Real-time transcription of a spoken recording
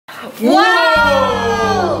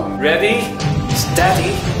Wow! Ready,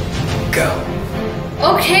 steady, go.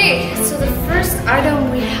 Okay, so the first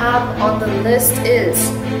item we have on the list is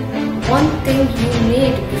one thing you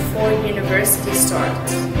need before university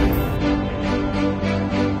starts.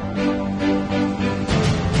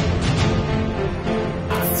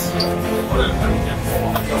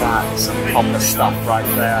 That's some proper stuff right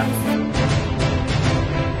there.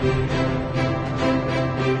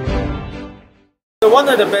 So one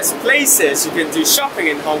of the best places you can do shopping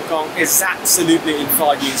in Hong Kong is absolutely in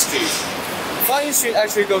Fa Yuen Street. Fa Yuen Street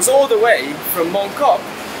actually goes all the way from Mong Kok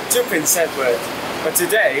to Prince Edward. But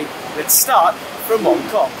today, let's start from Mong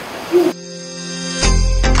Kok.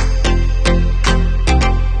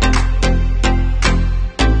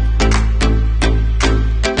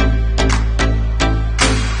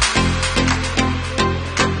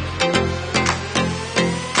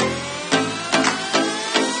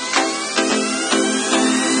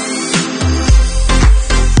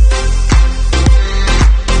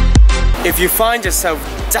 If you find yourself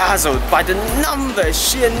dazzled by the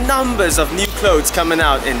sheer numbers of new clothes coming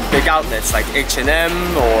out in big outlets like H&M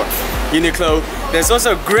or Uniqlo, there's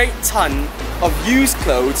also a great ton of used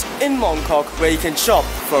clothes in Mong Kok where you can shop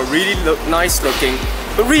for a really nice looking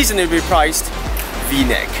but reasonably priced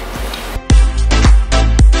V-neck.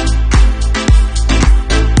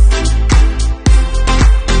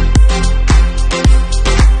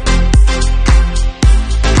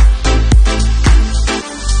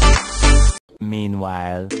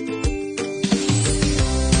 Meanwhile,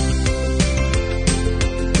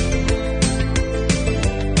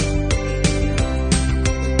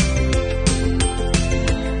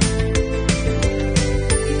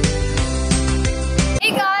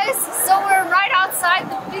 Hey guys, so we're right outside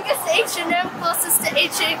the biggest H&M closest to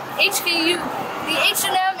HKU, the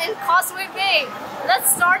H&M in Causeway Bay.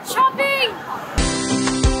 Let's start shopping!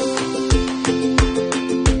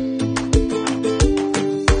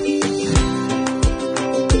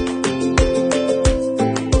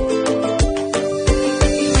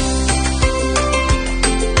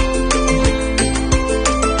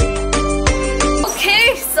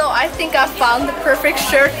 I think I found the perfect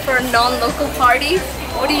shirt for a non-local party.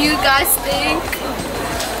 What do you guys think?